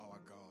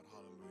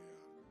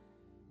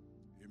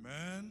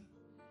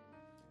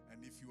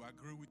you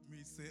agree with me,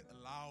 say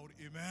aloud,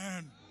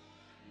 amen.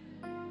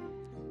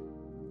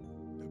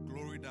 The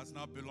glory does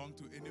not belong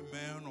to any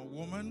man or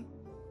woman.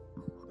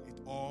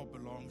 It all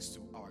belongs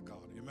to our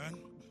God,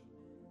 amen.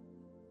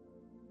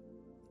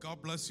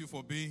 God bless you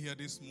for being here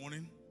this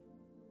morning.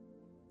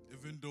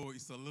 Even though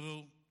it's a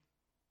little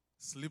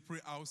slippery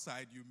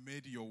outside, you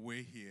made your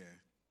way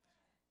here.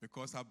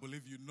 Because I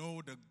believe you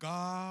know the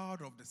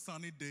God of the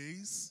sunny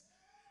days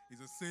is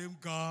the same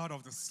God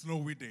of the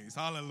snowy days.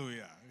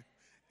 Hallelujah.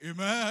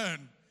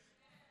 Amen.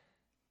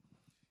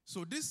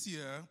 So this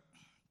year,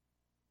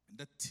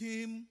 the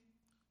theme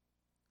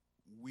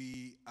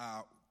we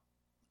are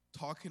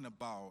talking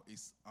about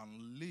is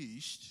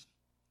Unleashed.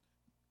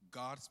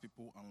 God's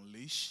people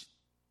unleashed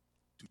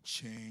to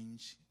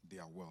change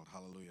their world.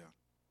 Hallelujah.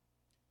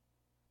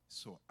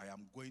 So I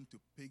am going to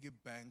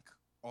piggyback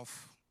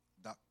off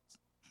that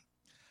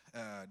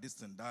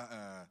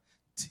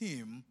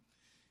theme,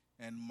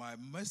 and my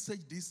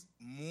message this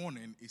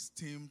morning is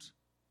themed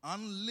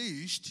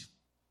Unleashed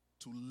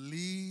to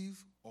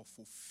live or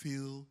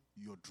fulfill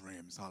your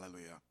dreams.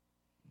 Hallelujah.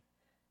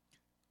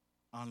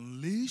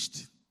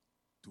 Unleashed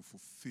to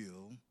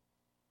fulfill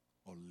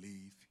or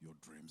live your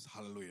dreams.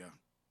 Hallelujah.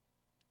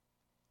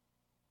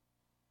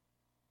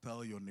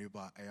 Tell your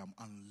neighbor, I am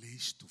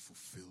unleashed to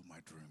fulfill my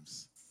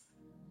dreams.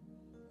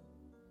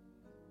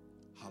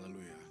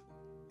 Hallelujah.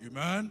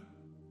 Amen.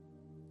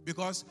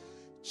 Because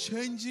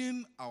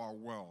changing our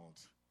world,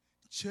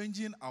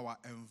 changing our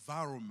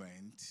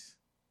environment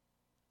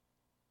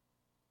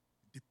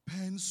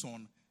depends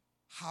on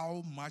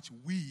how much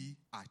we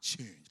are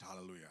changed.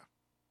 Hallelujah.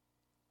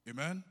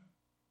 Amen.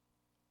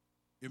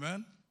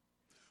 Amen.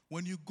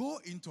 When you go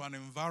into an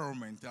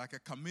environment like a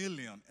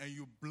chameleon and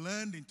you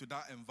blend into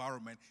that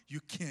environment,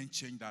 you can't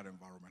change that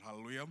environment.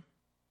 Hallelujah.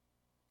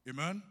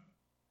 Amen.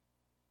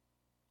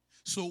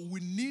 So we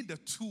need the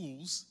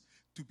tools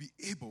to be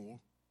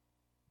able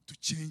to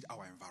change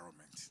our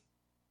environment.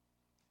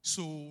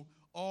 So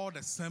all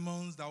the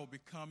sermons that will be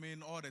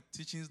coming, all the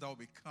teachings that will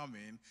be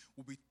coming,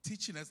 will be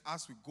teaching us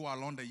as we go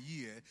along the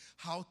year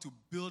how to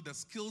build a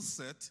skill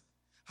set,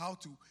 how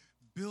to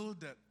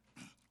build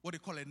what they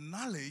call a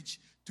knowledge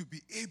to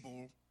be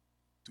able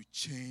to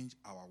change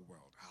our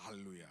world.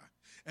 Hallelujah.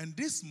 And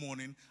this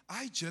morning,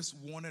 I just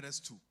wanted us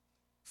to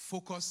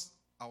focus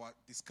our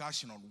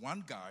discussion on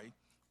one guy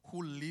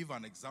who lived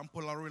an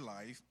exemplary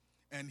life,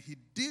 and he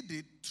did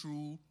it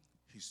through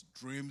his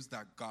dreams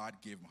that God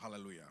gave him.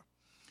 Hallelujah.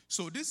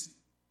 So this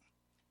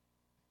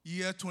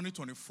year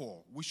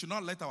 2024, we should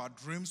not let our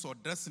dreams or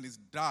destinies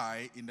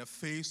die in the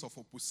face of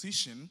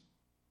opposition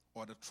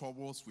or the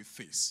troubles we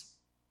face.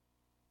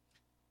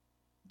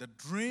 The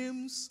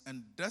dreams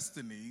and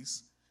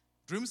destinies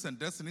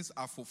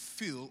are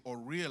fulfilled or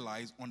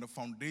realized on the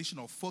foundation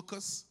of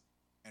focus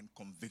and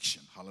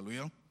conviction.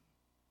 Hallelujah.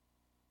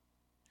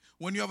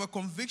 When you have a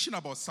conviction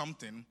about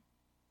something,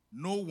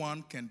 no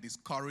one can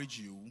discourage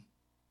you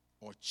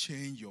or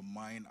change your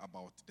mind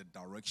about the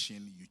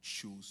direction you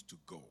choose to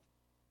go.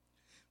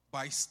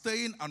 By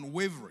staying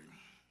unwavering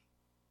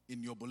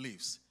in your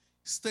beliefs,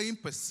 staying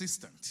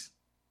persistent,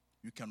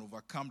 you can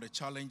overcome the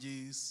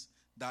challenges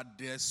that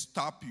dare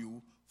stop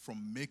you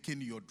from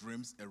making your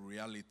dreams a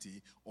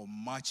reality or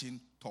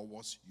marching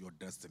towards your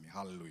destiny.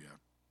 Hallelujah.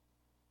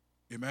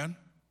 Amen?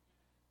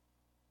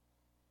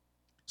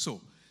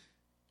 So,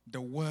 the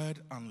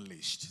word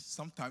unleashed,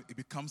 sometimes it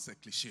becomes a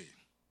cliche.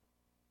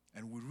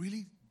 And we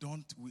really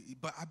don't,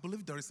 but I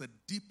believe there is a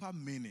deeper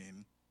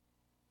meaning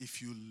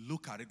if you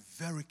look at it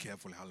very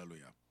carefully.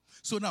 Hallelujah.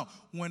 So now,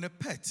 when a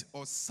pet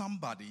or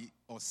somebody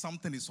or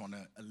something is on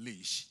a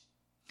leash,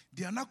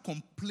 they are not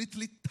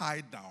completely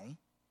tied down.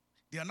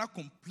 Their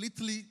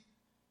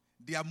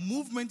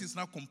movement is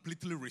not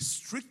completely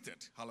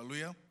restricted.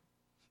 Hallelujah.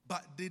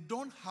 But they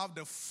don't have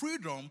the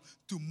freedom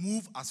to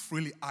move as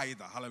freely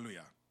either.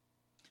 Hallelujah.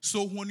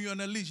 So when you're on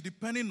a leash,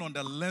 depending on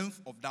the length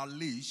of that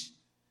leash,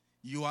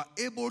 you are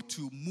able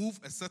to move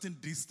a certain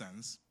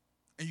distance,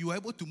 and you are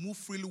able to move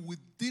freely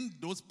within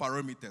those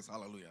parameters.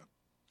 Hallelujah.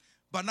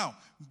 But now,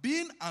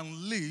 being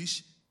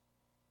unleashed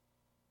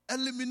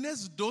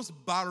eliminates those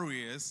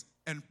barriers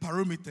and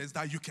parameters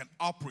that you can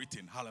operate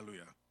in.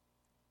 Hallelujah.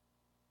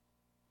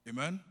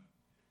 Amen?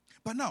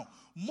 But now,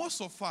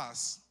 most of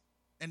us,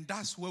 and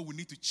that's where we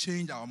need to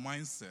change our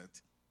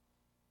mindset,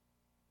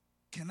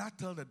 cannot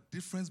tell the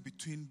difference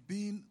between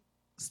being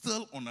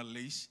still on a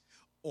leash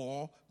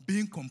or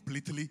being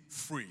completely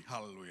free.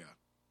 Hallelujah.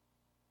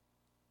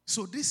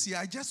 So this year,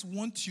 I just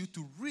want you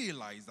to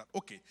realize that,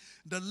 okay,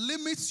 the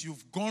limits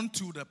you've gone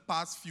to the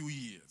past few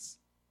years,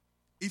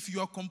 if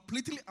you are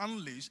completely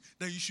unleashed,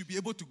 then you should be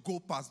able to go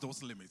past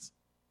those limits.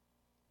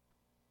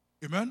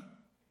 Amen?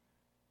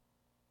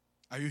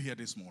 Are you here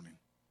this morning?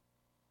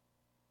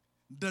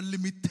 The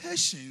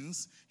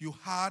limitations you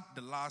had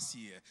the last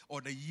year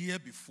or the year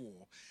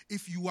before,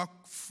 if you are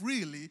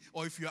freely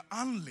or if you are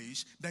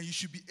unleashed, then you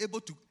should be able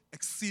to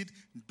exceed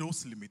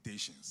those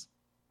limitations.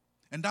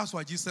 And that's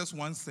why Jesus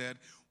once said,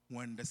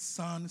 when the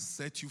Son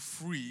set you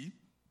free,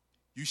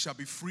 you shall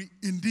be free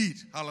indeed.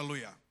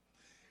 Hallelujah.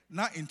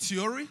 Not in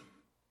theory,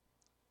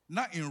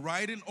 not in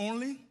writing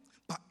only,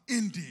 but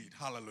in deed.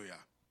 Hallelujah.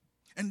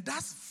 And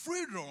that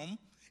freedom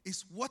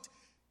is what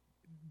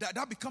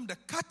that become the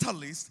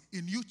catalyst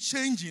in you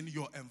changing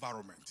your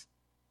environment.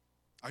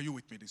 Are you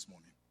with me this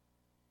morning?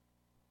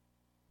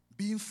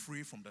 Being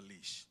free from the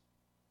leash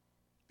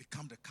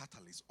become the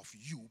catalyst of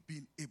you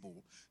being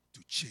able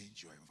to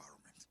change your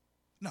environment.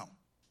 Now,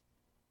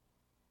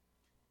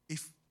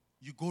 if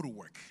you go to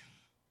work,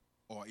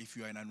 or if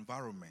you're in an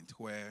environment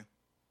where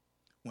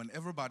when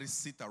everybody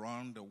sit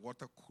around the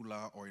water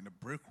cooler or in the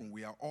break room,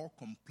 we are all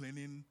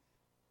complaining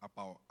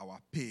about our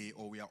pay,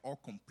 or we are all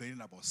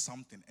complaining about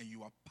something, and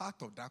you are part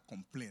of that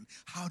complaint,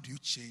 how do you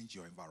change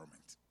your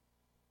environment?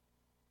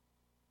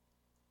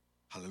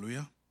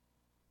 Hallelujah.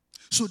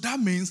 So that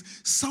means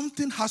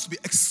something has to be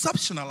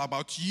exceptional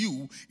about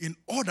you in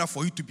order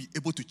for you to be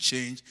able to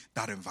change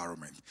that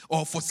environment.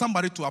 Or for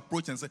somebody to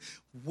approach and say,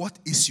 what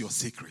is your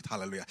secret?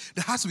 Hallelujah.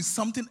 There has to be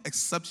something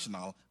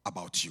exceptional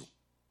about you.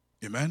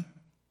 Amen.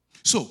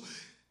 So,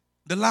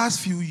 the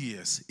last few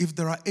years, if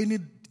there are any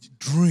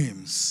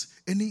dreams,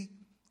 any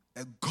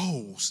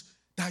goals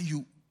that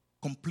you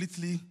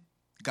completely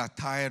got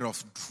tired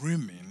of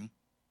dreaming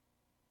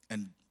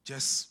and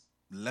just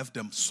left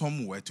them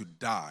somewhere to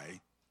die,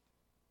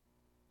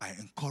 I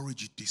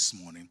encourage you this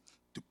morning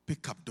to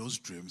pick up those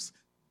dreams,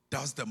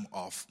 dust them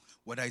off,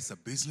 whether it's a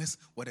business,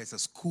 whether it's a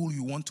school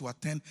you want to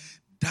attend,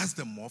 dust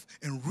them off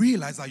and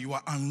realize that you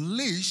are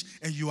unleashed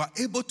and you are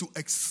able to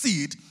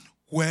exceed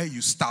where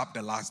you stopped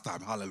the last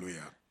time.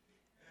 Hallelujah.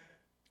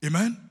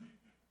 Amen.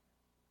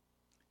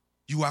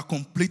 You are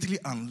completely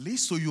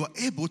unleashed, so you are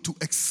able to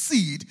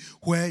exceed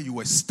where you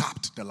were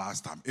stopped the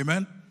last time.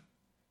 Amen?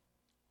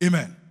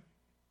 Amen.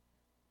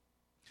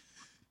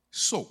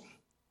 So,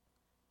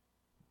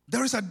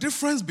 there is a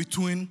difference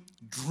between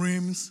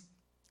dreams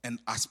and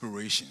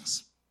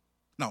aspirations.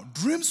 Now,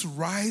 dreams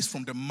rise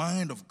from the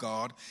mind of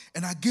God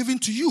and are given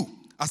to you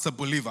as a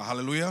believer.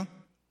 Hallelujah.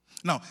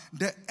 Now,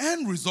 the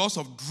end results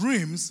of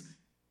dreams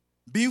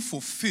being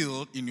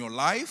fulfilled in your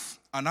life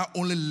are not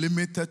only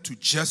limited to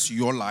just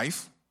your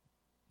life,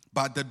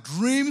 but the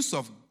dreams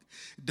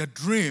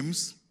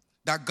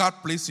that God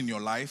placed in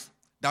your life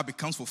that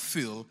becomes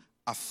fulfilled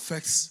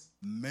affects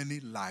many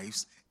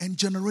lives and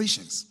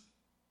generations.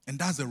 And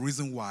that's the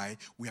reason why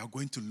we are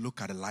going to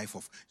look at the life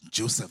of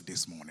Joseph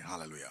this morning.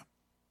 Hallelujah.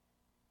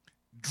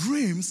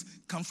 Dreams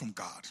come from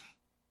God.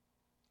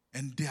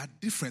 And they are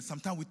different.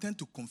 Sometimes we tend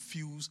to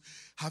confuse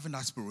having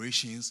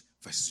aspirations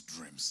versus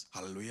dreams.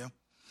 Hallelujah.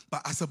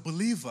 But as a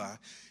believer,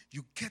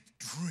 you get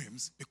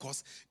dreams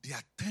because they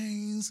are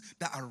things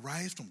that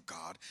arise from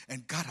God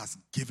and God has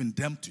given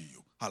them to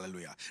you.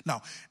 Hallelujah.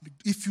 Now,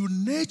 if you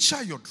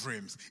nurture your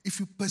dreams, if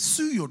you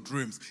pursue your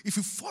dreams, if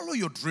you follow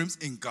your dreams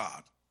in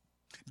God,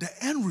 the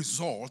end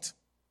result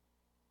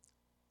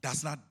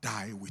does not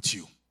die with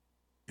you.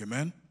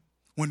 Amen?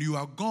 When you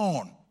are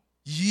gone,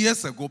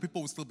 years ago,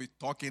 people will still be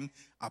talking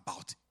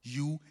about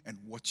you and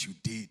what you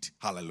did.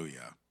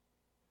 Hallelujah.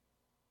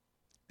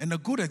 And a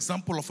good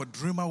example of a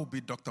dreamer would be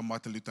Dr.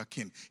 Martin Luther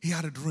King. He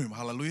had a dream,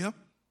 hallelujah.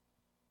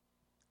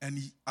 And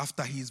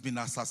after he's been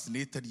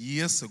assassinated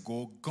years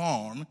ago,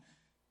 gone,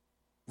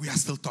 we are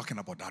still talking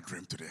about that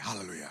dream today,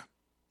 hallelujah.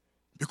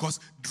 Because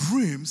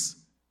dreams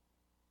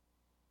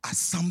are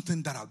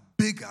something that are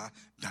bigger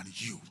than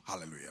you,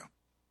 hallelujah.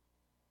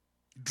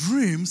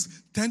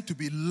 Dreams tend to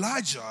be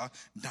larger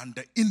than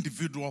the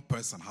individual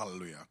person,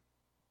 hallelujah.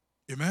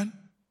 Amen?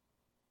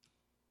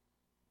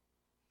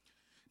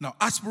 Now,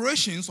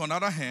 aspirations, on the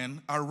other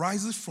hand,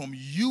 arises from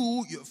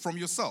you, from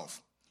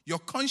yourself, your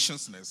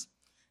consciousness,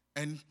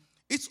 and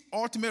its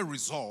ultimate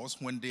results,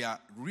 when they are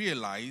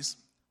realized,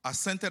 are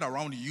centered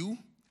around you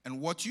and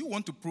what you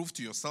want to prove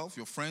to yourself,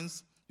 your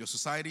friends, your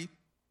society.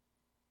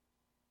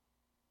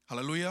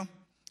 Hallelujah.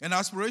 And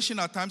aspirations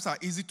at times are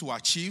easy to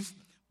achieve,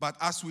 but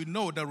as we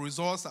know, the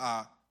results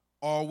are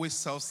always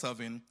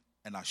self-serving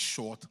and are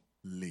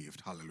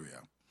short-lived.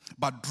 Hallelujah.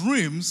 But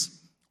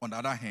dreams, on the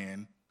other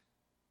hand,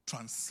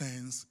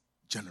 transcends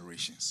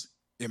generations.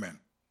 Amen.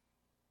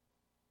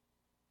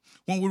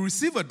 When we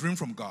receive a dream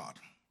from God,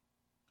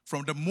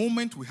 from the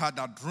moment we had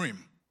that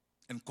dream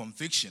and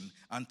conviction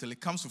until it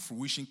comes to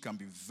fruition can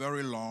be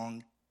very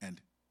long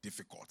and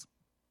difficult.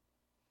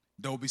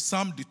 There will be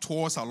some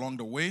detours along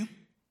the way,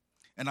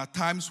 and at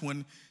times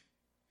when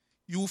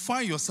you will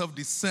find yourself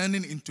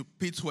descending into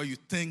pits where you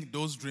think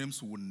those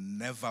dreams will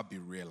never be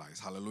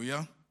realized.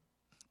 Hallelujah.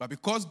 But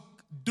because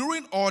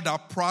during all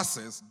that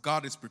process,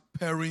 God is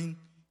preparing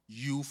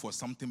you for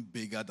something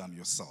bigger than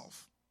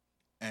yourself.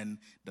 And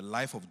the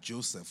life of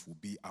Joseph will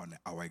be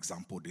our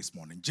example this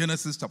morning.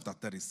 Genesis chapter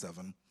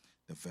 37,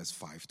 the verse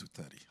 5 to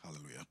 30.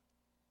 Hallelujah.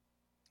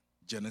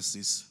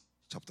 Genesis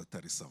chapter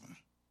 37.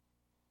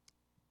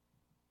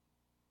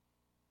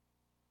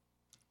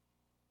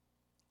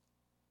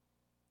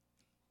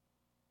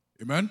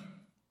 Amen?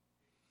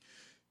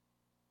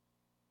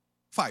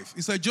 5.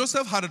 It said,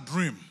 Joseph had a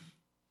dream,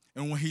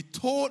 and when he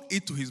told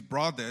it to his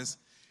brothers,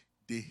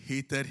 they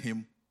hated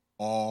him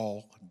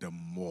all the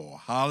more.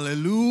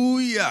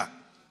 Hallelujah.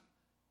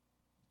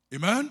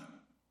 Amen?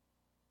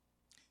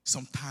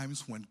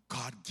 sometimes when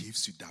God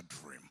gives you that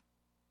dream,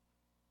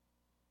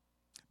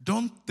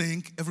 don't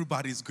think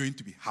everybody is going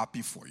to be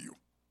happy for you.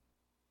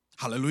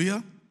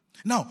 Hallelujah.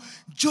 Now,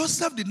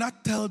 Joseph did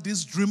not tell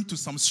this dream to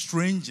some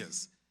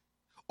strangers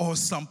or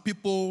some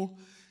people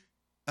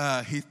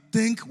he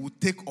think would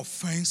take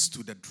offense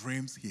to the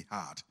dreams he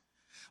had.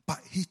 But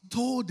he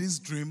told this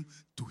dream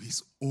to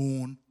his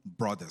own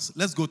brothers.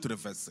 Let's go to the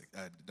verse,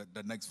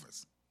 the next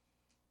verse.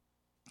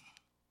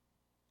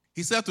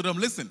 He said to them,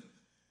 listen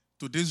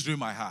to this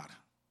dream I had.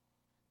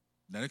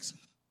 Next.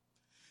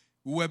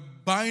 We were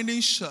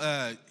binding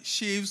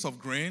sheaves of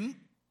grain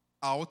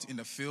out in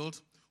the field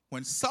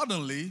when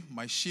suddenly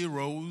my sheaf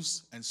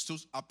rose and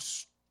stood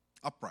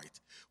upright.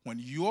 When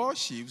your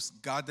sheaves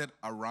gathered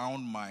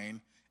around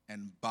mine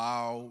and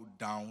bowed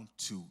down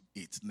to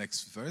it.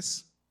 Next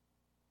verse.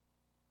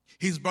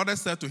 His brother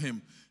said to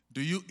him,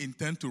 do you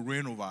intend to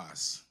reign over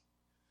us?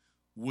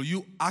 Will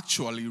you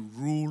actually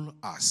rule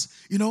us?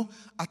 You know,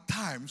 at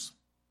times,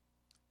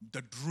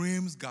 the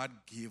dreams God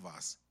gave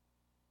us,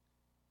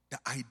 the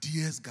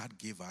ideas God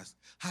gave us,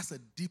 has a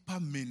deeper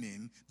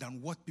meaning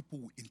than what people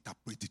will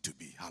interpret it to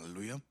be.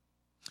 Hallelujah.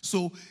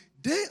 So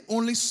they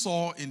only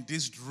saw in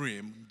this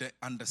dream the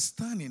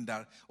understanding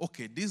that,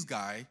 okay, this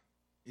guy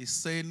is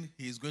saying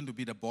he's going to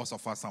be the boss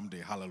of us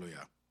someday.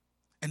 Hallelujah.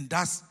 And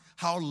that's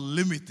how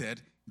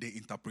limited they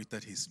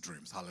interpreted his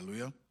dreams.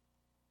 Hallelujah.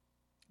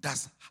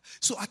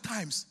 So at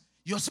times,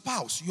 your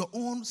spouse, your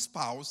own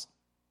spouse,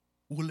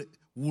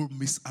 will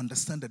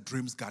misunderstand the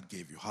dreams God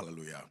gave you.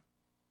 Hallelujah.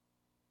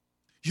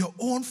 Your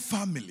own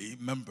family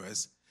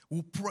members,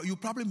 you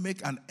probably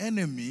make an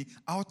enemy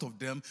out of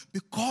them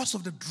because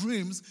of the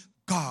dreams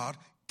God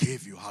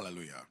gave you.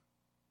 Hallelujah.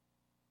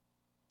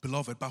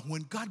 Beloved, but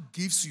when God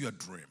gives you a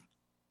dream,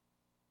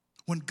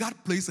 when God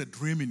places a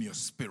dream in your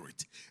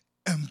spirit,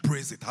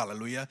 embrace it.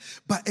 Hallelujah.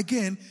 But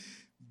again,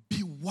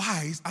 be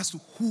wise as to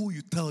who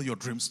you tell your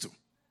dreams to.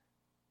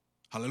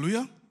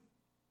 Hallelujah.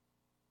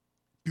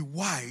 Be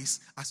wise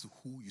as to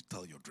who you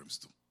tell your dreams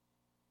to.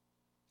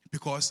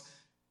 Because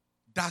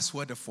that's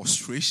where the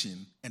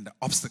frustration and the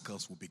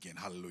obstacles will begin.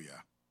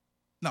 Hallelujah.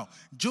 Now,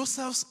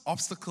 Joseph's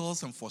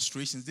obstacles and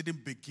frustrations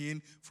didn't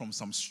begin from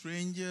some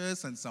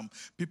strangers and some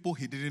people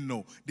he didn't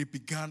know. They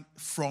began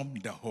from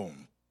the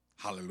home.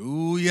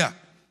 Hallelujah.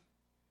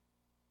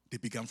 They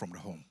began from the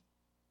home.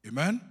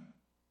 Amen?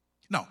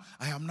 Now,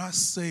 I am not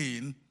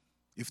saying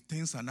if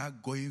things are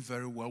not going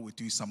very well with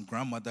you, some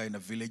grandmother in a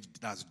village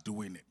that's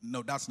doing it.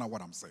 No, that's not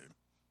what I'm saying.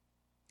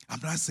 I'm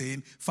not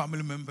saying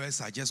family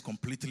members are just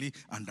completely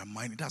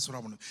undermining. That's what I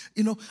want to.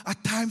 You know,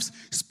 at times,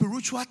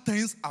 spiritual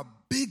things are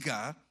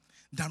bigger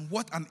than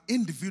what an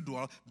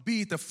individual,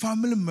 be it a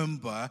family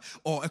member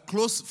or a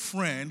close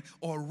friend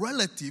or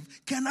relative,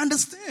 can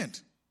understand.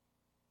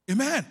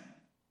 Amen.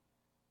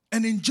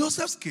 And in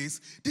Joseph's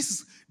case,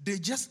 they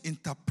just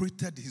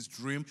interpreted his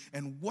dream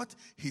and what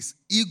his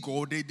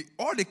ego,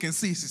 all they can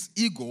see is his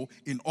ego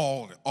in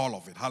all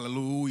of it.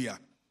 Hallelujah.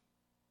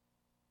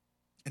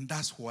 And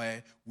that's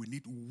why we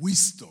need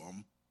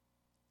wisdom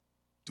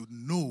to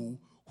know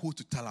who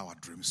to tell our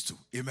dreams to.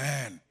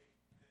 Amen.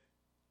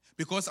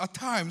 Because at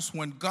times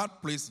when God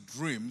places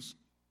dreams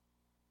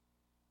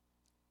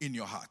in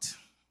your heart,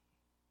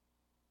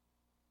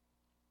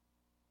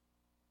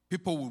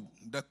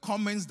 the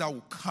comments that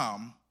will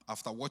come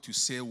after what you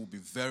say will be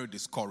very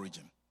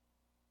discouraging.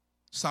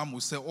 Some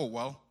will say, oh,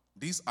 well,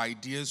 these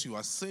ideas you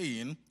are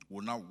saying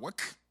will not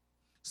work.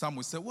 Some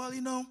will say, well,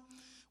 you know,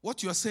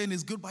 what you are saying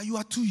is good, but you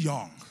are too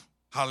young.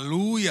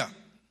 Hallelujah.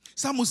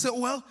 Some will say,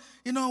 well,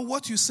 you know,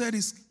 what you said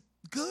is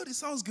good, it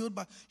sounds good,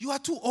 but you are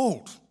too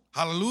old.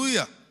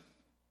 Hallelujah.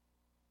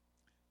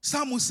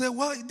 Some will say,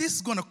 well, this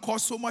is going to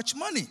cost so much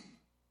money.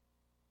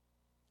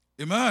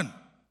 Amen.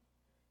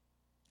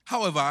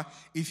 However,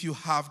 if you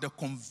have the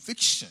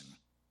conviction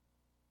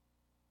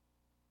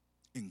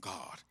in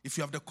God, if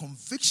you have the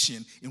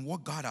conviction in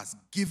what God has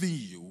given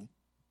you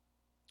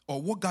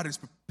or what God is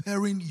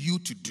preparing you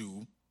to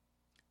do,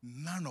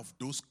 none of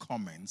those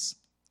comments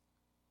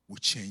will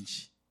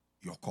change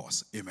your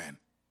course. Amen.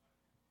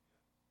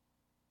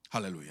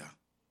 Hallelujah.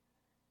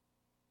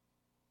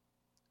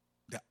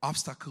 The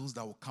obstacles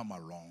that will come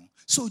along.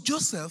 So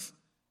Joseph,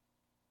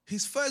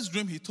 his first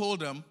dream, he told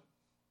them,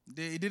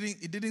 it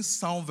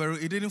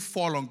didn't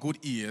fall on good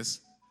ears.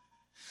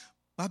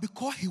 But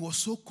because he was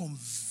so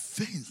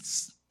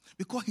convinced,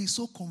 because he's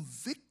so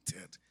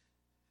convicted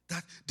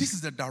that this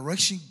is the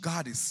direction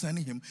God is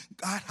sending him,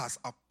 God has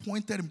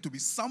appointed him to be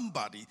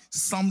somebody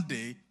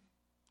someday.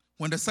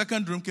 When the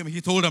second dream came,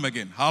 he told them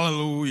again.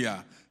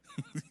 Hallelujah.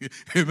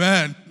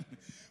 Amen.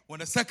 When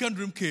the second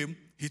dream came,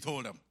 he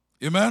told them.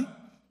 Amen.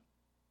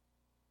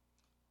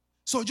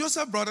 So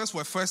Joseph's brothers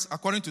were first,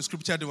 according to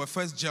scripture, they were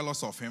first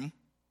jealous of him.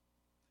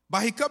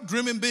 But he kept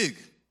dreaming big.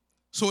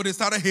 So they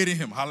started hating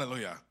him.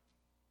 Hallelujah.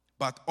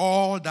 But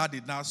all that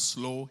did not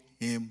slow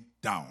him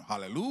down.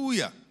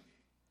 Hallelujah.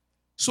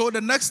 So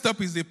the next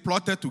step is they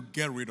plotted to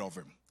get rid of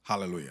him.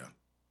 Hallelujah.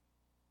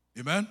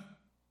 Amen.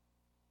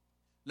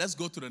 Let's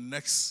go to the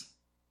next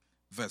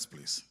verse,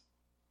 please.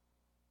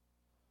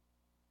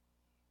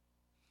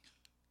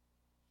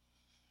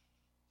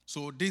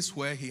 So this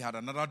where he had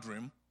another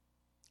dream,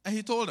 and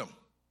he told them.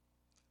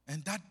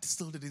 And that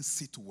still didn't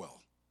sit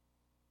well.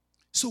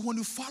 So when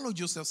you follow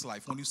Joseph's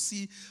life, when you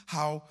see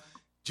how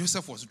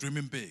Joseph was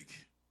dreaming big,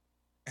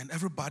 and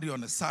everybody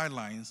on the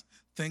sidelines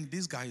think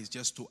this guy is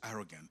just too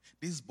arrogant,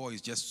 this boy is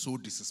just so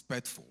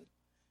disrespectful.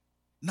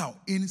 Now,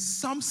 in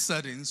some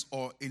settings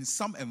or in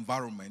some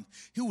environment,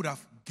 he would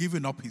have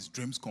given up his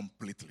dreams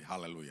completely.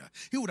 Hallelujah.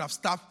 He would have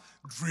stopped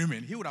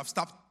dreaming. He would have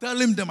stopped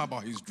telling them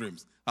about his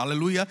dreams.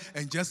 Hallelujah.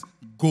 And just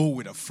go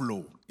with the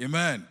flow.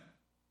 Amen.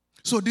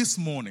 So this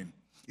morning,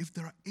 if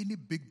there are any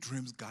big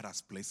dreams God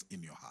has placed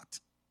in your heart,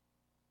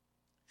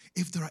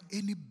 if there are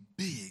any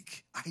big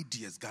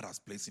ideas God has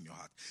placed in your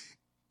heart,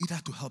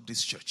 either to help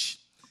this church,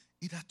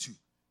 either to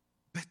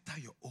better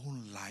your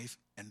own life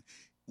and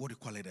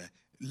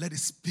let it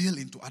spill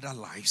into other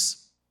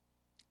lives,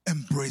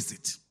 embrace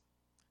it.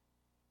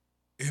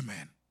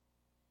 Amen.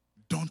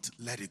 Don't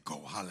let it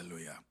go.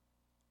 Hallelujah.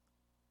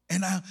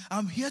 And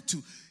I'm here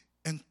to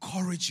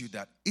encourage you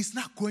that it's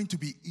not going to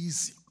be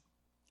easy.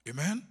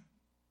 Amen.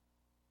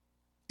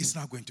 It's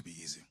not going to be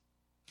easy.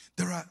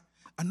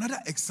 Another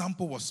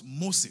example was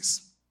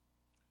Moses.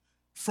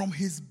 From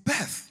his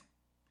birth,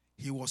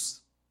 he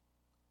was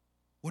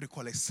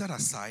set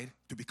aside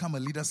to become a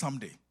leader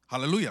someday.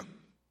 Hallelujah.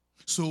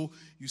 So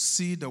you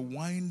see the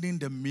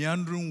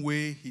meandering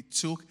way he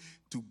took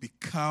to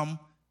become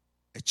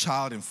a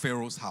child in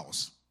Pharaoh's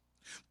house.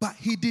 But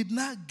he did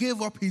not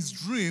give up his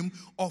dream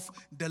of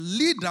the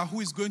leader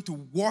who is going to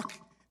walk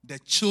the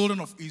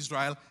children of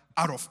Israel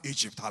out of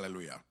Egypt.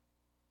 Hallelujah.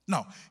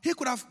 Now, he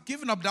could have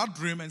given up that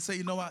dream and say,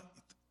 you know what,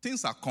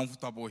 things are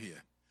comfortable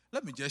here.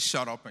 Let me just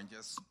shut up and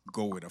just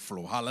go with the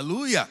flow.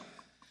 Hallelujah.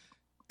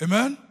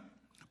 Amen.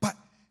 But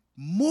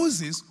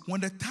Moses,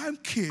 when the time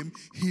came,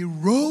 he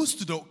rose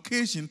to the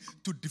occasion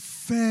to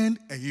defend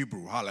a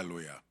Hebrew.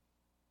 Hallelujah.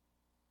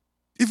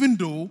 Even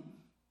though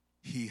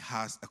he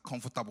has a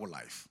comfortable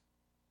life.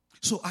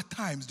 So at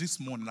times this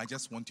morning, I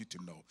just want you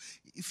to know,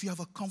 if you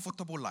have a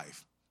comfortable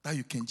life, that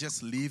you can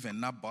just live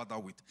and not bother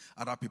with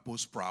other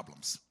people's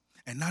problems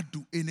and not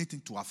do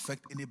anything to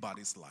affect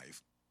anybody's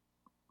life.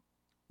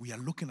 We are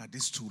looking at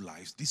these two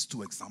lives, these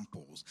two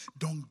examples.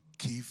 Don't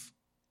give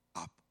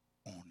up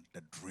on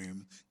the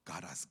dream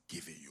God has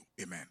given you.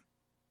 Amen.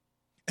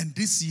 And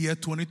this year,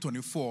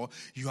 2024,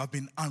 you have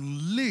been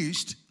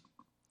unleashed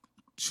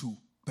to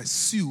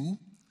pursue,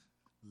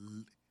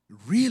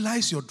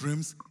 realize your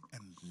dreams,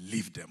 and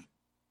live them.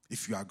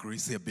 If you agree,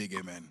 say a big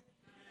amen.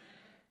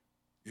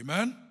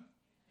 Amen?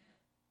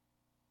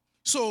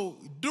 So,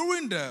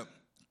 during the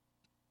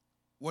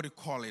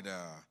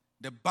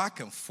back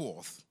and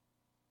forth,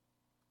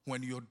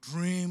 when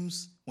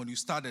you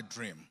start a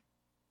dream,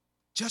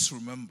 just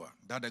remember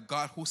that the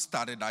God who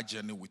started that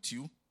journey with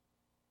you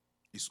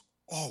is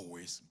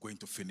always going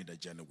to finish the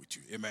journey with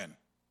you. Amen.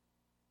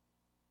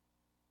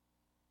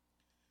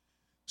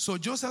 So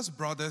Joseph's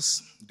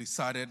brothers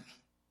decided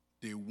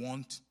they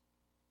want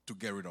to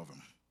get rid of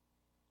him.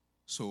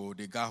 So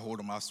they got hold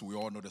of him, as we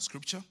all know the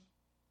scripture.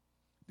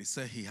 They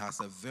said he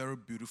has a very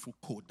beautiful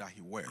coat that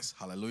he wears,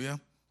 hallelujah,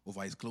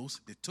 over his clothes.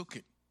 They took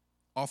it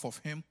off of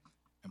him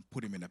and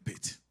put him in a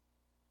pit.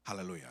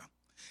 Hallelujah.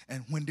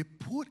 And when they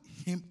put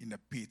him in a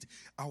pit,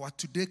 our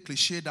today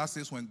cliche that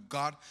says when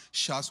God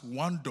shuts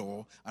one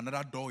door,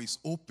 another door is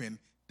open,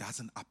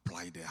 doesn't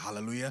apply there.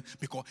 Hallelujah.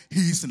 Because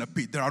he is in a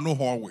pit. There are no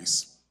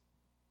hallways.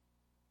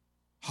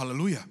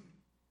 Hallelujah.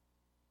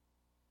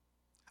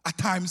 At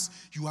times,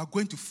 you are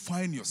going to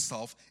find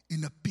yourself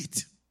in a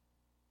pit.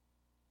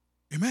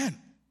 Amen.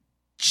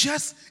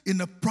 Just in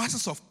the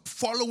process of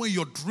following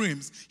your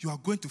dreams, you are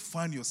going to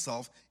find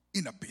yourself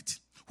in a pit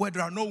where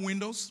there are no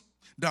windows,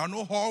 there are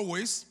no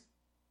hallways,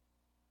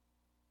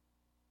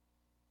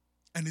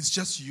 and it's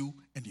just you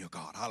and your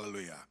God.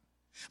 Hallelujah.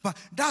 But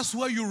that's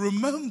where you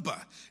remember.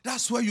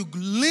 That's where you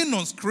lean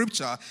on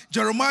scripture.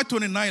 Jeremiah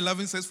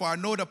 29:11 says, "For I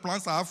know the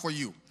plans I have for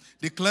you,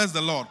 declares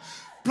the Lord.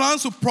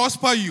 Plans to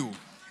prosper you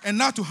and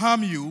not to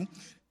harm you.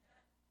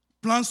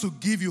 Plans to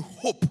give you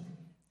hope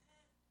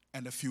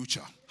and a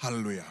future."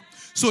 Hallelujah.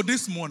 So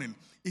this morning,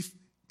 if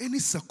any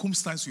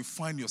circumstance you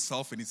find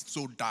yourself in is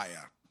so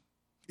dire,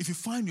 if you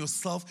find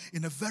yourself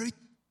in a very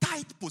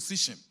tight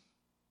position,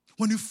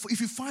 if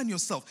you find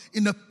yourself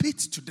in a pit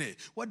today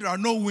where there are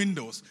no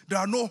windows, there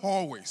are no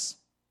hallways,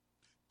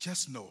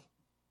 just know,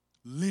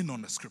 lean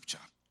on the scripture.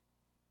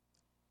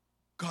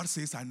 God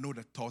says, "I know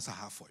the thoughts I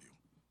have for you."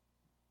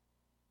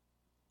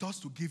 Thoughts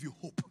to give you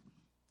hope.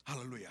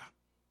 Hallelujah.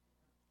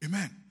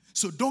 Amen.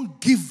 So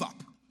don't give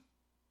up.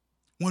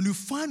 When you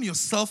find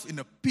yourself in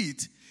a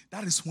pit,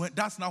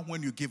 that's not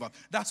when you give up.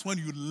 That's when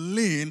you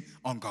lean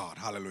on God.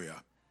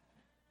 Hallelujah.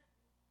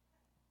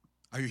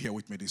 Are you here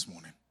with me this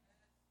morning?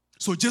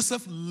 So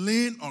Joseph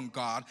leaned on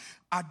God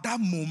at that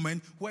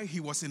moment where he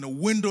was in a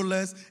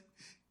windowless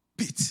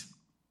pit,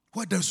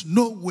 where there's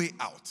no way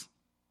out.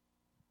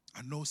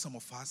 I know some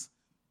of us,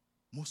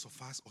 most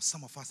of us, or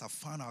some of us have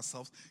found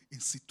ourselves in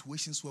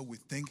situations where we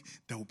think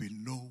there will be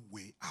no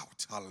way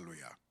out.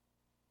 Hallelujah.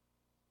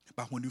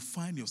 But when you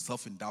find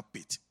yourself in that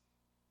pit,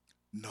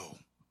 no.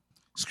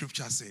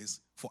 Scripture says,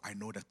 for I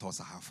know the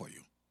thoughts I have for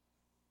you.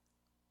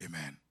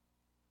 Amen.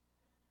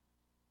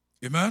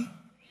 Amen?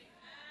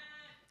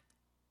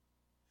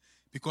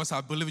 Because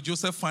I believe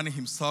Joseph finding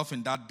himself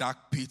in that dark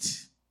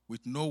pit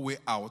with no way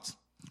out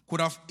could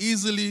have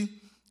easily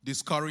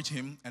discouraged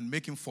him and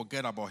make him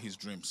forget about his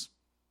dreams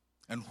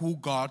and who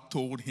God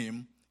told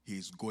him he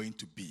is going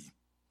to be.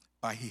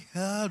 But he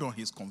held on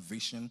his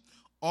conviction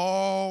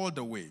all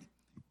the way,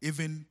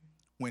 even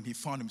when he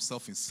found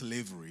himself in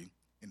slavery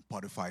in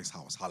Potiphar's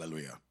house.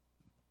 Hallelujah.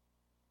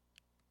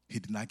 He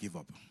did not give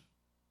up.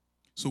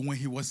 So when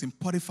he was in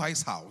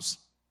Potiphar's house,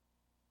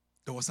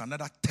 there was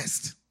another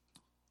test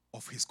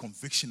of his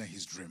conviction and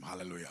his dream.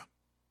 Hallelujah.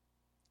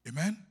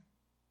 Amen?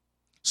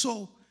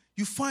 So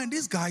you find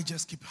this guy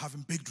just keep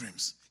having big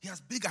dreams. He has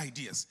big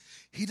ideas.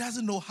 He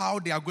doesn't know how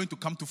they are going to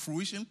come to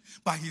fruition,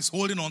 but he's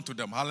holding on to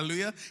them.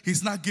 Hallelujah.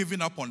 He's not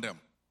giving up on them.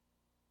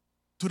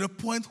 To the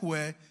point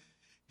where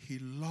he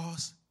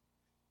lost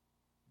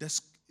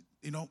this,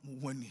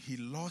 when he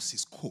lost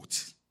his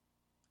coat.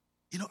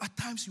 At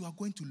times you are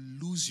going to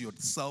lose your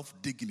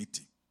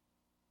self-dignity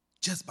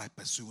just by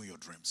pursuing your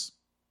dreams.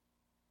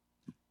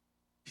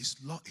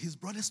 His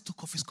brothers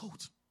took off his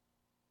coat.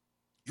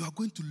 You are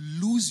going to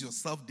lose your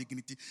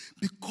self-dignity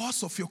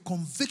because of your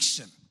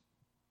conviction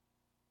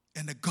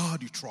and the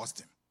God you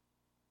trust in.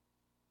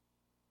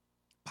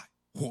 But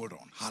hold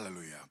on.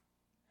 Hallelujah.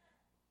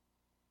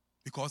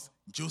 Because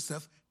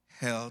Joseph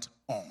held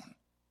on.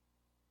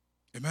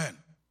 Amen.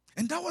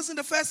 And that wasn't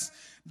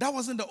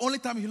the only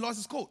time he lost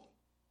his coat.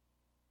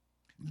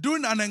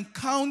 During an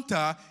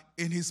encounter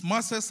in his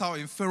master's house,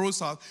 in Pharaoh's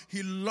house,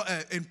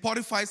 in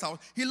Potiphar's house,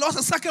 he lost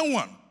a second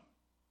one.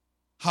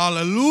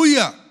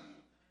 Hallelujah.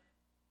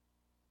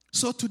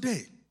 So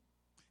today,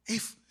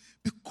 if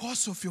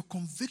because of your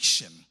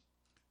conviction,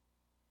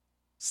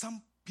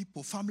 some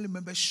people, family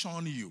members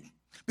shun you,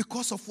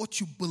 because of what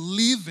you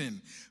believe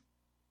in,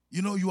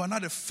 you are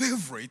not a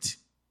favorite,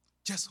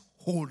 just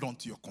hold on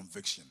to your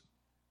conviction.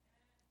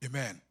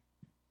 Amen.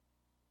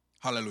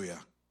 Hallelujah.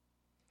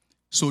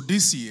 So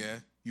this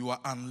year, you are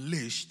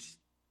unleashed,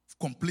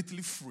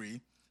 completely free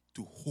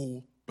to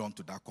hold on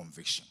to that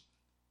conviction.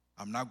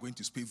 I'm not going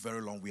to speak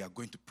very long. We are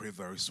going to pray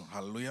very soon.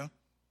 Hallelujah.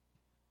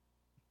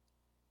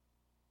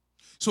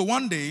 So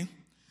one day,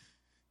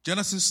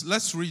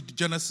 let's read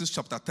Genesis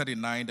chapter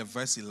 39, the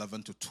verse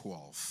 11 to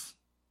 12.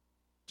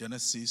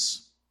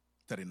 Genesis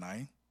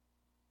 39,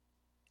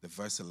 the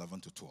verse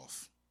 11 to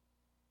 12.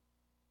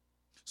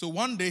 So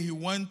one day he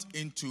went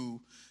into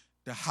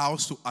the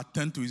house to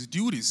attend to his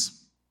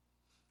duties,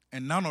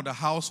 and none of the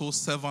household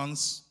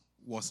servants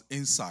was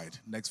inside.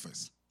 Next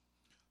verse.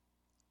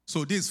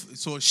 So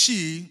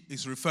she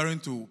is referring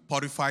to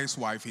Potiphar's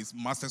wife, his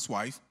master's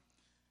wife,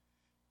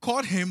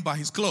 caught him by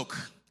his cloak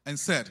and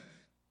said,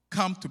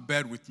 "Come to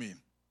bed with me."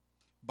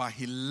 But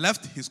he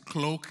left his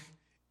cloak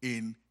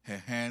in her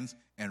hands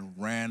and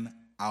ran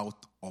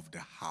out of the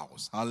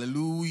house.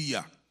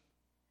 Hallelujah.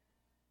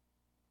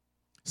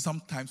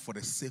 Sometimes for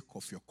the sake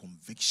of your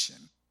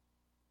conviction,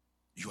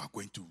 you are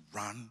going to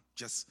run,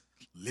 just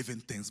leaving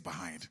things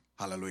behind.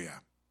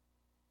 Hallelujah.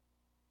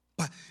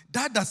 But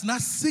that does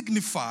not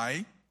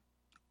signify,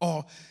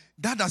 or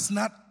that does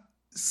not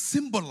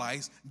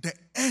symbolize the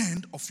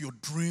end of your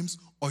dreams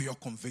or your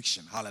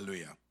conviction.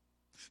 Hallelujah.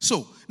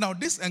 So now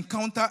this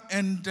encounter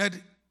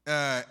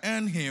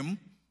earned him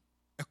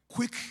a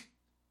quick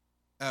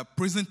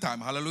prison time.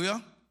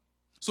 Hallelujah.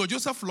 So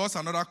Joseph lost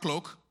another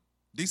cloak,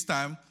 this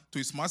time to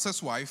his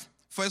master's wife.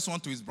 First one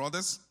to his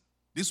brothers,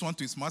 this one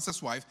to his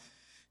master's wife.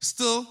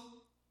 Still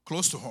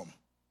close to home.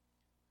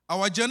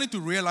 Our journey to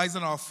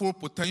realizing our full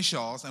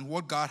potentials and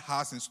what God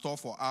has in store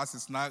for us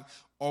is not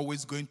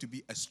always going to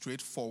be a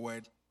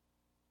straightforward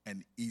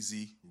and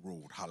easy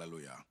road.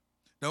 Hallelujah.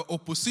 The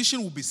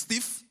opposition will be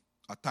stiff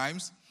at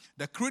times.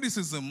 The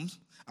criticisms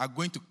are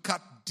going to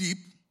cut deep,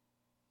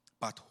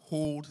 but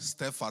hold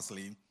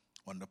steadfastly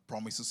on the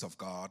promises of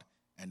God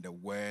and the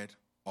word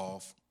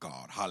of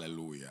God.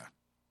 Hallelujah.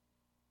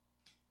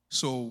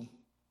 So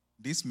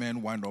this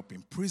man wound up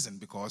in prison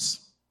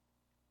because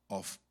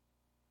of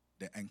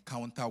the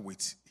encounter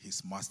with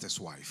his master's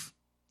wife.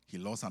 He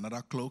lost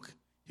another cloak.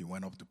 He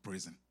went up to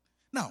prison.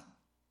 Now,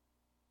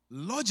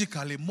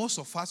 logically, most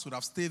of us would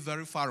have stayed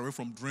very far away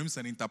from dreams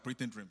and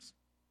interpreting dreams.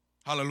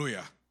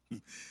 Hallelujah.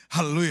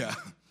 Hallelujah.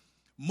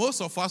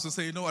 Most of us will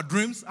say,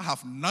 dreams, I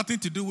have nothing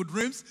to do with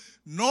dreams,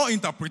 nor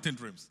interpreting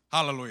dreams.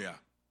 Hallelujah.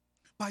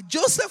 But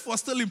Joseph was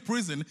still in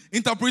prison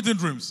interpreting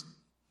dreams.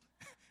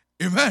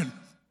 Amen.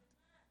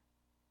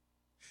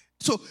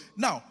 So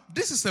now,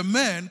 this is a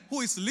man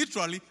who is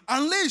literally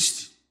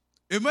unleashed.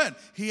 Amen.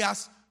 He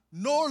has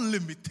no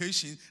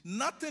limitation.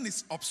 Nothing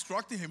is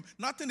obstructing him.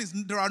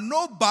 There are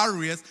no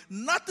barriers.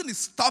 Nothing is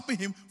stopping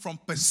him from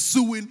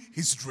pursuing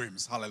his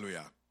dreams.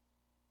 Hallelujah.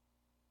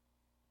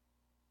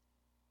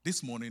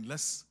 This morning,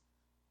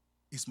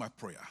 it's my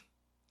prayer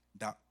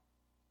that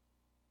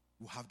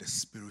we'll have the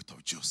spirit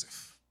of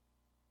Joseph,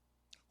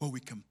 where we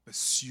can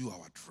pursue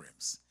our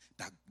dreams,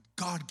 that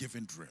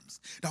God-given dreams,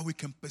 that we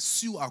can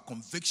pursue our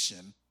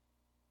conviction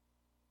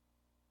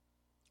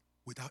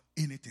without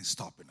anything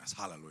stopping us.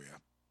 Hallelujah.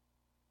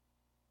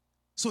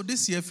 So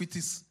this year, if it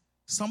is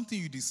something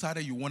you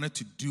decided you wanted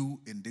to do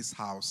in this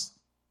house,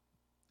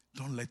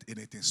 don't let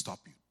anything stop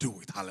you. Do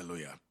it.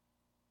 Hallelujah.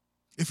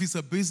 If it's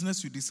a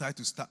business you decide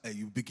to start,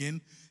 you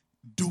begin,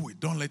 do it.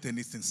 Don't let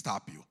anything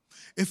stop you.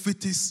 If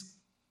it is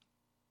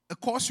a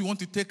course you want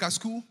to take at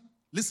school,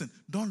 listen,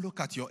 don't look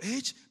at your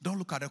age. Don't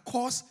look at the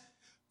course.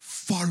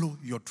 Follow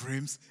your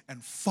dreams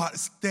and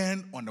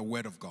stand on the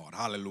word of God.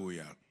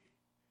 Hallelujah.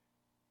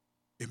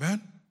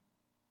 Amen.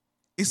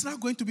 It's not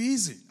going to be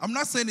easy. I'm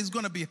not saying it's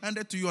going to be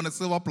handed to you on a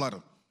silver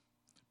platter.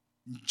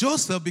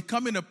 Joseph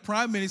becoming a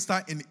prime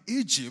minister in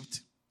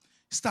Egypt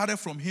started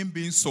from him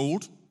being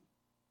sold.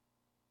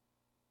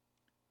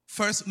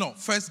 First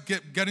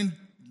getting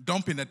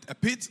dumped in a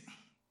pit.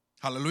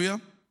 Hallelujah.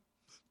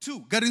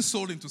 2, getting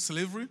sold into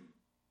slavery.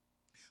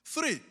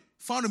 3,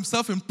 found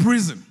himself in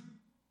prison.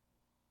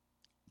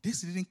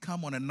 This didn't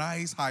come on a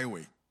nice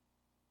highway.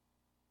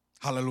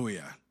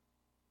 Hallelujah.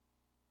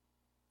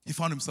 He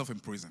found himself in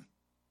prison.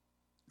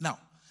 Now,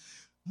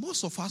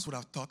 most of us would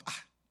have thought,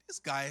 this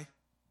guy,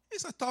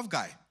 he's a tough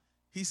guy.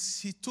 He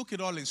took it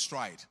all in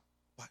stride.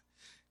 But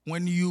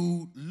when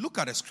you look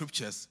at the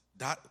scriptures,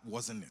 that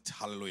wasn't it.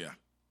 Hallelujah.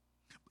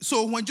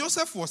 So when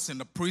Joseph was in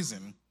the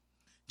prison,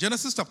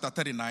 Genesis chapter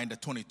 39,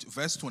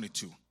 verse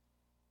 22,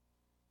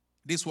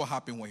 this is what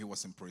happened when he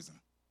was in prison.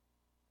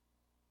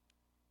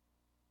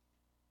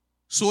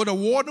 So the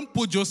warden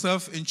put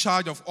Joseph in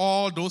charge of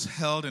all those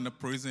held in the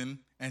prison,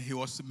 and he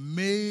was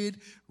made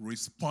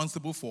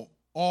responsible for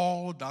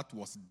all that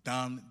was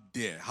done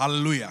there.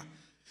 Hallelujah.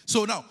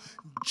 So now,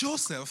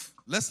 Joseph,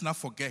 let's not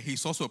forget,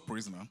 he's also a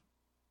prisoner.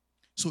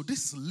 So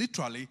this is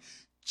literally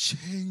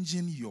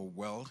changing your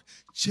world,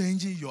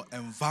 changing your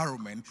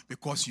environment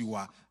because you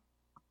are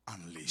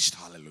unleashed.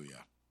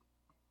 Hallelujah.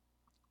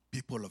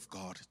 People of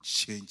God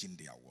changing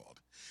their world.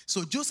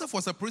 So Joseph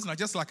was a prisoner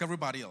just like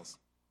everybody else.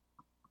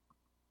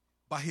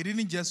 But he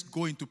didn't just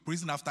go into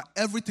prison after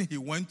everything he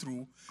went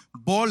through,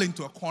 ball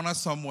into a corner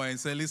somewhere and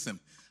say, listen,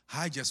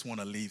 I just want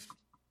to live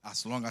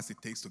as long as it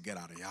takes to get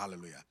out of here.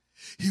 Hallelujah.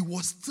 He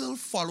was still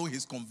following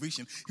his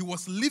conviction. He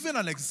was living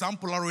an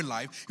exemplary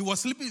life. He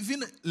was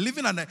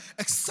living an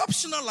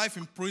exceptional life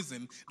in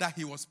prison that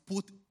he was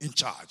put in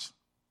charge.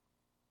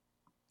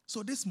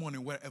 So this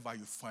morning, wherever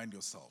you find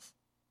yourself,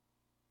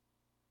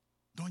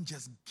 don't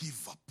just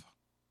give up.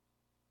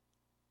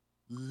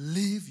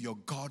 Live your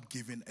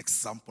God-given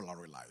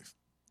exemplary life.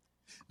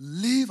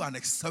 Live an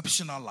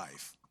exceptional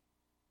life.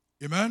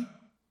 Amen?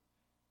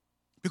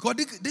 Because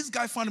this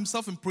guy found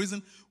himself in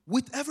prison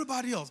with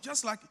everybody else,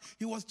 just like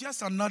he was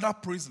just another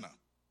prisoner.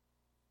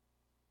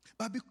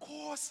 But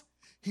because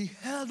he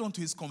held on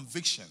to his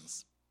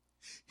convictions,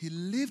 he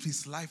lived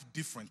his life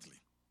differently.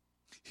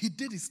 He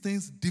did his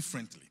things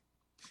differently.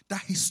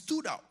 That he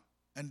stood out,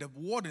 and the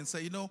warden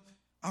said,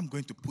 I'm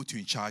going to put you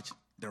in charge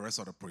the rest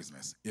of the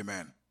prisoners.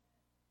 Amen.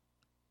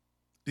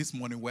 This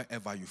morning,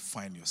 wherever you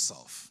find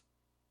yourself,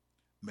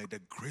 may the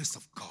grace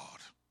of God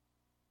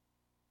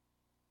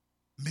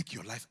make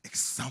your life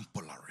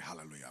exemplary.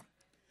 Hallelujah.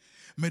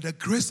 May the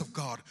grace of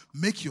God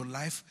make your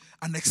life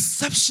an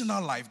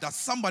exceptional life that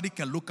somebody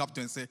can look up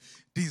to and say,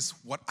 this is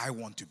what I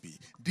want to be.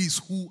 This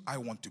is who I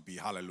want to be.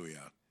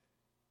 Hallelujah.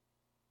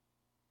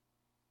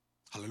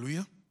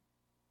 Hallelujah.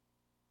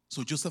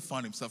 So Joseph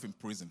found himself in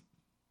prison,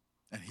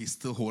 and he's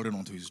still holding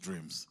on to his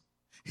dreams.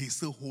 He's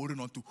still holding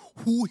on to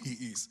who he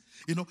is.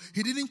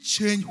 He didn't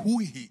change who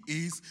he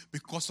is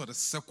because of the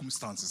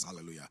circumstances.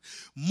 Hallelujah.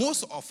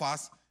 Most of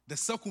us, the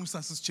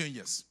circumstances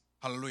changes.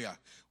 Hallelujah.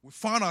 We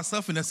found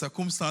ourselves in the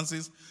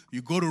circumstances.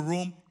 You go to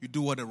Rome, you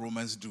do what the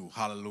Romans do.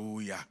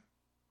 Hallelujah.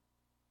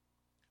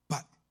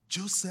 But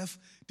Joseph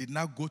did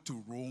not go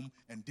to Rome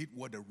and did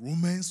what the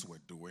Romans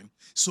were doing.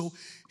 So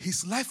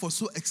his life was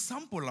so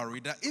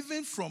exemplary that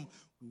even from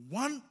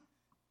one,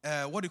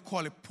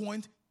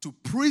 point to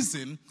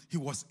prison, he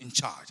was in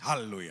charge.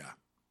 Hallelujah.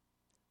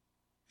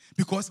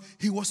 Because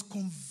he was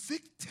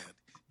convicted.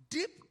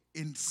 Deep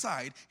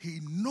inside, he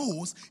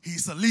knows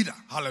he's a leader.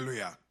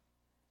 Hallelujah.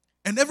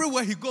 And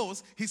everywhere he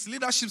goes, his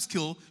leadership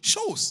skill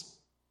shows.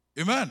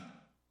 Amen.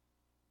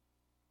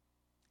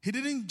 He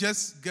didn't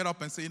just get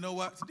up and say,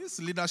 this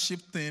leadership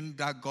thing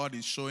that God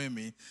is showing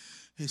me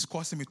is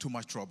causing me too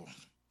much trouble.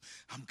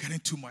 I'm getting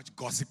too much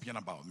gossiping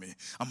about me.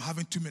 I'm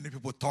having too many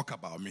people talk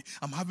about me.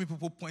 I'm having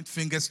people point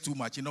fingers too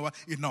much. You know what?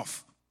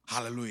 Enough.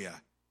 Hallelujah.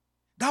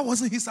 That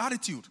wasn't his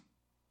attitude.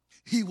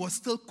 He was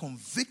still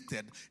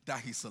convicted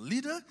that he's a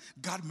leader.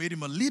 God made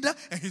him a leader,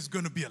 and he's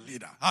going to be a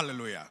leader.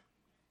 Hallelujah.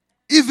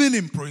 Even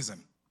in prison.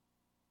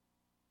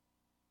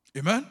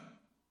 Amen?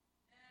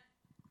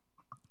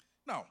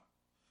 Now,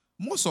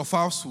 most of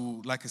us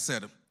who, like I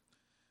said,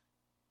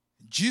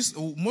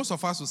 most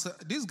of us will say,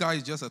 this guy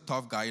is just a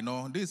tough guy.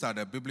 These are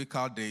the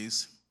biblical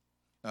days.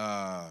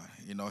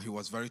 He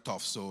was very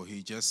tough, so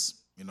he just,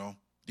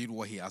 did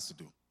what he has to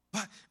do.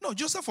 But no,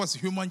 Joseph was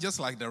human just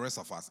like the rest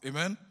of us.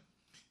 Amen?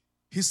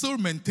 He still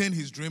maintained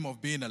his dream of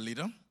being a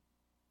leader.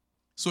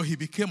 So he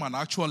became an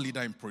actual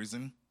leader in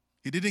prison.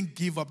 He didn't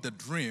give up the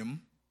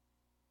dream.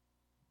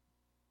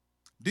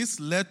 This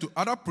led to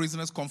other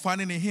prisoners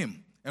confiding in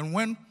him. And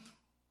when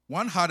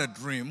one had a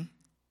dream,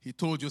 he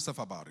told Joseph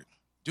about it.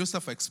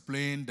 Joseph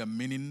explained the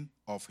meaning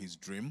of his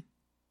dream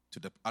to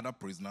the other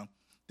prisoner.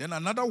 Then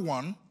another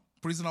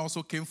prisoner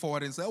also came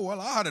forward and said, well,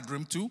 I had a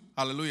dream too.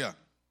 Hallelujah.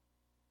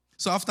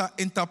 So after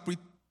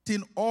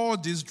interpreting all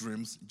these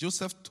dreams,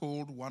 Joseph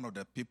told one of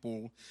the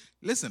people,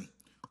 listen,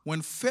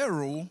 when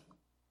Pharaoh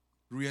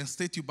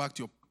reinstates you back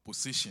to your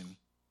position,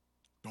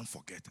 don't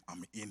forget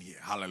I'm in here.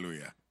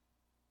 Hallelujah.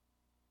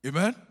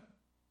 Amen?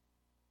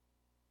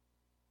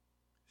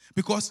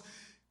 Because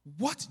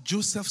what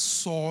Joseph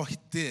saw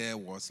there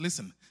was,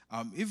 listen,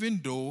 even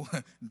though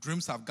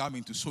dreams have got me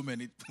into so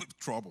many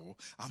trouble,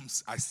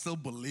 I still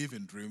believe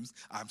in dreams.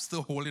 I'm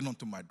still holding on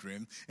to my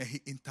dream. And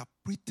he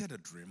interpreted a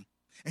dream.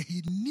 And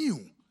he knew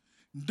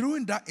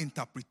during that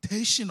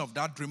interpretation of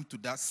that dream to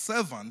that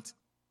servant,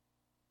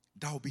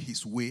 that would be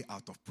his way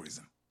out of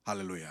prison.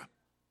 Hallelujah.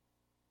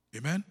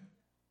 Amen?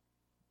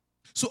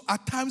 So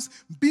at times,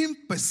 being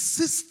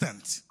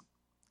persistent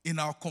in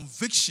our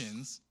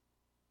convictions,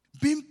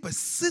 being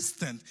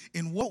persistent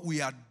in what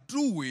we are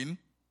doing,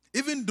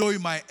 even though it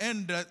might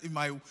end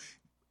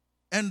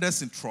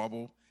us in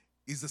trouble,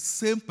 is the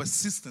same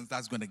persistence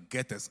that's going to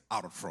get us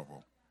out of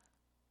trouble.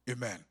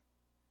 Amen.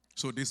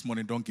 So this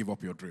morning, don't give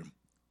up your dream.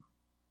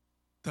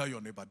 Tell your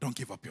neighbor, don't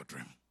give up your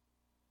dream.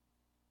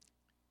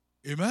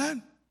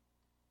 Amen.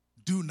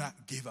 Do not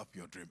give up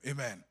your dream.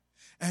 Amen.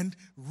 And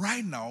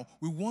right now,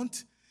 we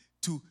want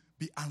to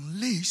be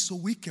unleashed so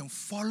we can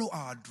follow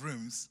our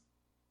dreams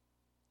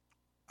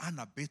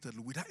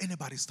unabatedly without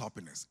anybody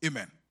stopping us.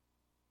 Amen.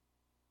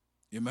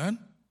 Amen.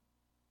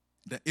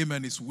 The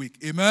amen is weak.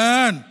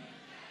 Amen.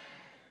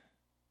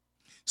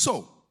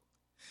 So,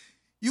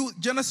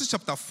 Genesis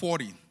chapter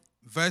 40,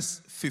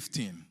 verse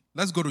 15.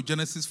 Let's go to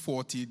Genesis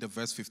 40, the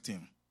verse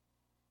 15.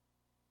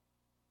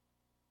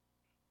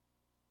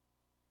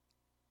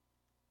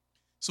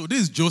 So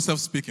this is Joseph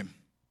speaking.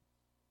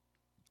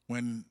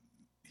 When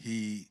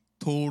he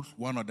told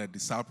one of the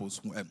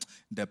disciples,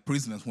 the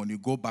prisoners, when you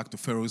go back to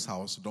Pharaoh's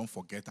house, don't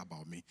forget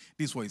about me.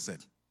 This is what he said.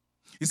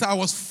 He said, I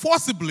was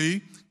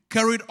forcibly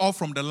carried off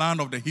from the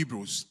land of the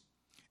Hebrews.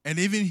 And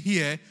even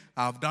here,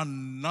 I have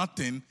done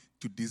nothing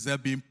to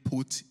deserve being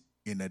put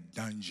in a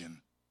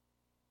dungeon.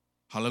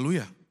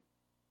 Hallelujah.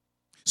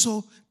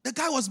 So the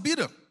guy was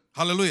bitter.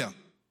 Hallelujah.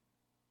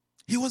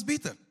 He was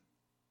bitter.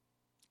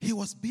 He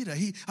was bitter.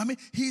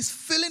 He's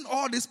feeling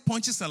all these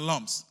punches and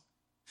lumps.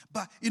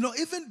 But,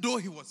 even though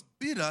he was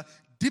bitter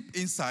deep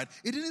inside,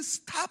 it didn't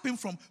stop him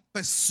from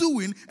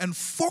pursuing and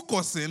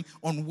focusing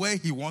on where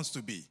he wants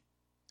to be.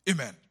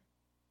 Amen.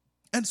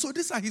 And so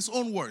these are his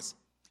own words.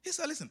 He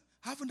said, listen,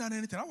 I haven't done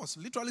anything. I was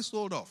literally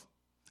sold off.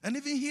 And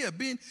even here,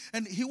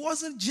 and he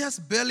wasn't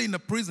just barely in a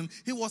prison.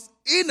 He was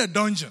in a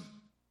dungeon.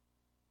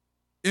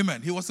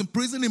 Amen. He was in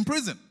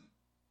prison.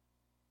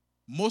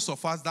 Most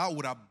of us, that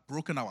would have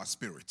broken our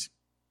spirit.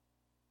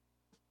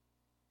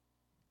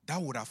 That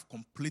would have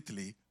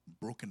completely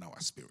broken our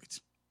spirit.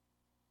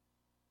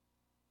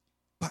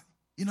 But,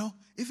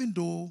 even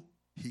though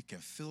he can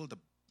feel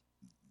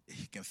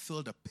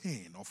the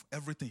pain of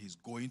everything he's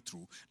going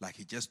through, like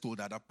he just told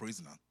the other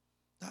prisoner,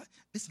 that,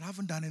 listen, I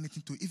haven't done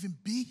anything to even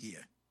be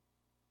here.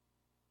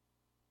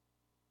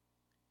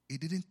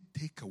 It didn't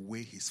take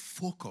away his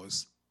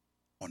focus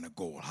on a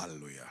goal.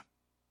 Hallelujah.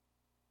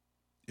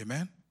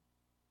 Amen?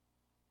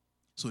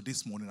 So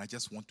this morning, I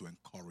just want to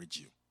encourage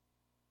you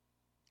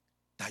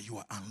that you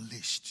are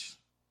unleashed.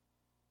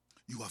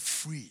 You are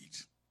freed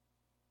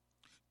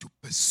to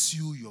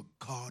pursue your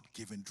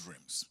God-given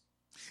dreams.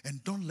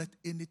 And don't let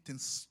anything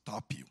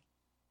stop you.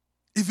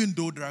 Even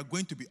though there are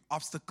going to be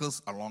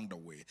obstacles along the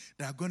way,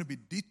 there are going to be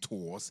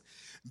detours,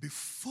 be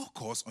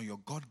focused on your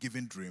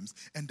God-given dreams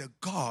and the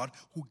God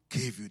who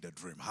gave you the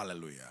dream.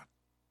 Hallelujah.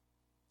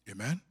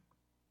 Amen?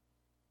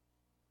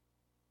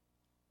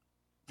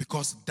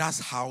 Because that's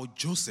how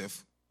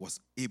Joseph was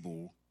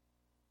able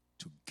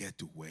to get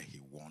to where he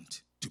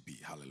wanted to be.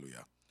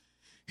 Hallelujah.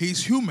 He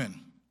is human,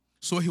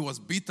 so he was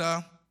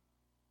bitter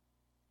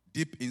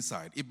deep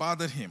inside. It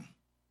bothered him.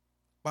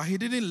 But he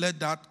didn't let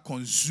that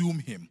consume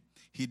him.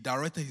 He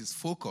directed his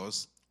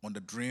focus on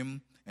the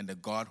dream and the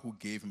God who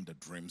gave him the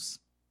dreams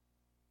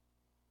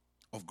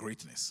of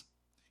greatness.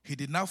 He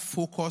did not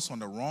focus on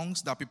the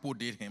wrongs that people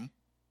did him.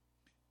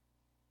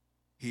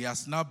 He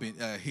has not been.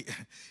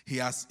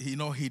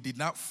 He did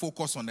not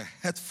focus on the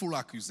hurtful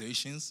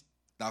accusations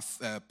that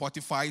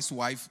Potiphar's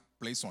wife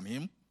placed on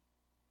him.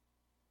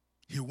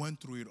 He went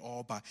through it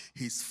all, but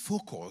his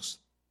focus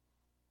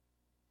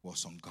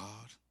was on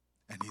God,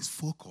 and his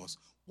focus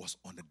was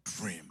on the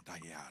dream that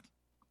he had.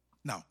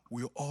 Now,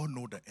 we all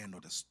know the end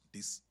of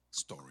this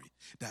story,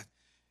 that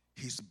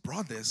his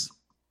brothers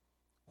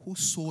who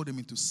sold him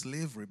into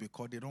slavery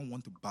because they don't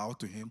want to bow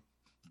to him,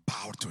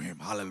 bowed to him.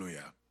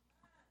 Hallelujah.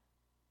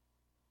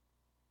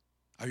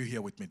 Are you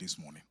here with me this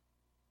morning?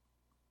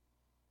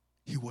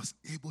 He was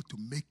able to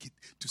make it,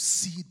 to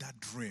see that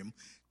dream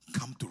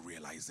come to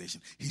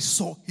realization. He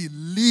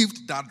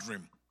lived that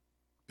dream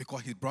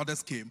because his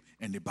brothers came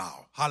and they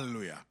bowed.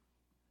 Hallelujah.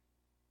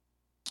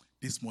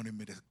 This morning,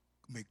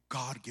 May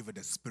God give her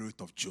the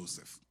spirit of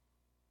Joseph.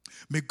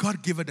 May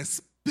God give her the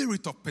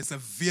spirit of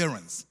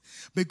perseverance.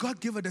 May God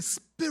give her the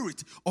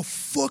spirit of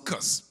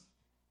focus.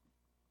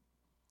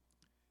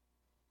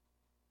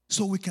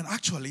 So we can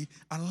actually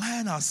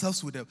align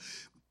ourselves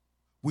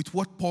with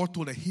what Paul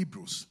told the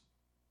Hebrews.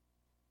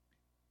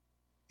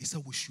 He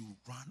said we should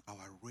run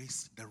our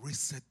race, the race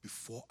set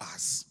before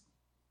us,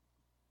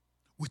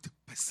 with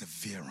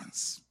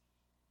perseverance.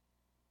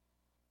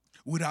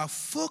 With our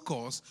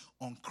focus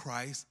on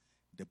Christ,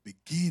 the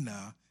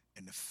beginner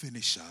and the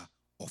finisher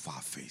of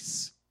our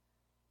faith.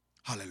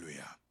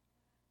 Hallelujah.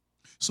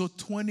 So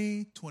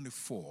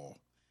 2024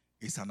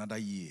 is another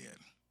year.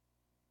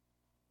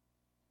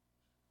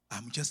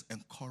 I'm just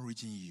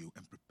encouraging you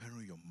and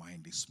preparing your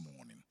mind this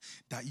morning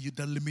that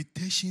the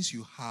limitations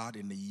you had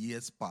in the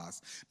years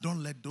past,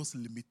 don't let those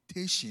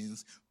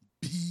limitations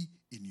be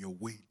in your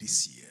way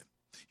this year.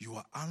 You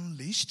are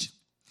unleashed.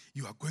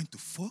 You are going to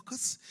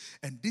focus.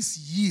 And this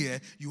year,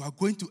 you are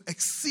going to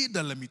exceed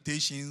the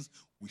limitations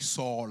we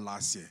saw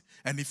last year.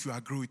 And if you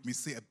agree with me,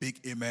 say a big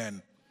amen.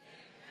 Amen.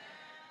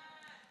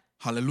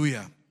 Hallelujah.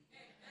 Amen.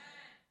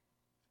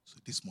 So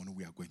this morning,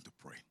 we are going to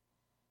pray.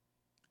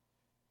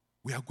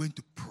 We are going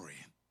to pray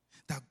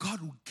that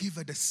God will give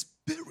her the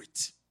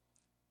spirit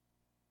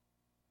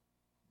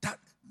that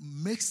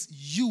makes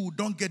you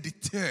don't get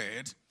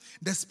deterred,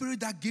 the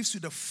spirit that gives you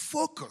the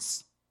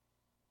focus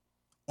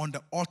on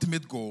the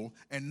ultimate goal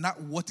and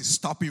not what is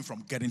stopping you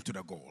from getting to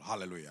the goal.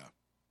 Hallelujah.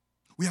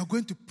 We are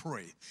going to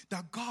pray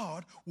that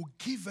God will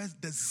give us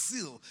the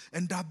zeal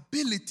and the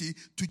ability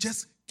to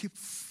just keep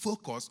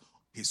focus on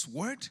His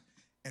word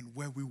and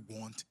where we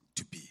want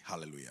to be.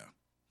 Hallelujah.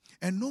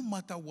 And no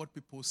matter what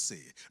people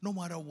say, no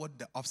matter what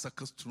the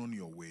obstacles thrown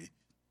your way,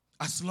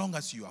 as long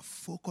as you are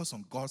focused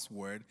on God's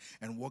word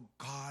and what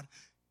God,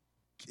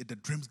 the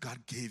dreams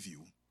God gave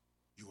you,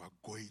 you are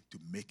going to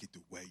make it to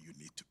where you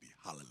need to be.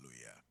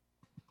 Hallelujah.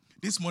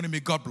 This morning,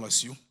 may God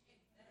bless you.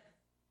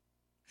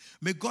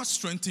 May God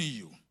strengthen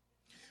you.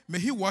 May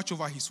He watch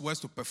over His words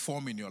to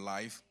perform in your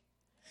life.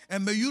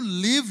 And may you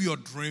live your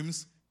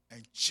dreams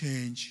and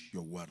change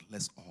your world.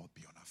 Let's all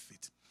be on our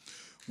feet.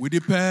 We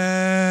depend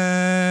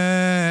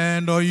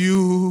on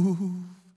you.